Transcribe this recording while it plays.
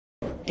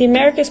The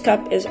America's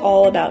Cup is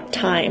all about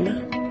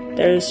time.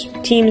 There's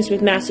teams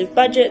with massive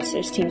budgets,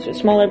 there's teams with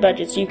smaller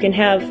budgets. You can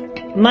have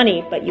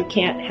money, but you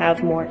can't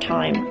have more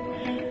time.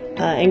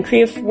 And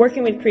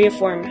working with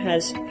Creaform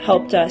has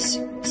helped us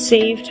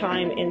save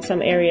time in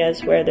some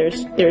areas where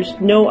there's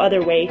no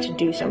other way to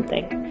do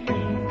something.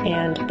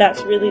 And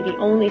that's really the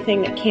only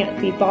thing that can't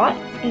be bought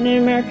in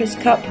an America's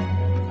Cup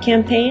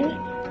campaign.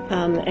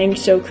 And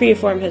so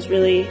Creaform has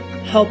really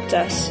helped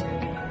us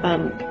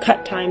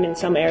cut time in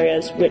some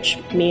areas, which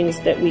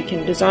means that we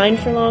can design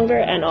for longer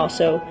and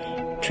also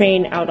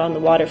train out on the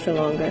water for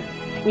longer.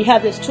 We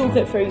have this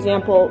toolkit, for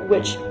example,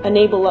 which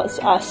enables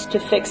us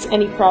to fix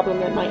any problem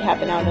that might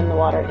happen out in the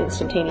water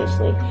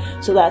instantaneously.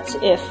 So that's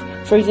if,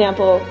 for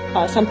example,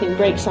 something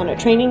breaks on a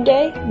training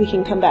day, we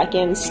can come back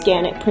in,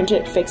 scan it, print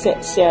it, fix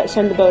it,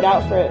 send the boat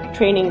out for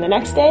training the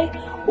next day.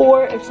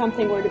 Or if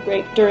something were to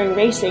break during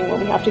racing,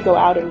 when we have to go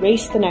out and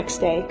race the next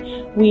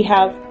day, we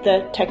have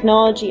the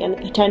technology and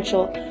the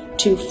potential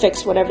to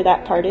fix whatever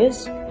that part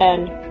is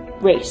and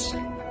race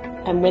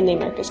and win the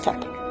America's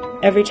Cup.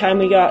 Every time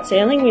we go out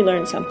sailing, we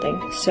learn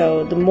something.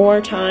 So the more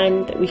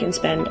time that we can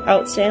spend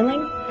out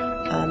sailing,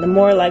 the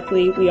more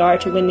likely we are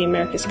to win the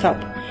America's Cup.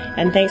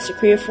 And thanks to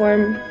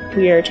Creaform,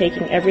 we are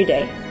taking every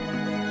day.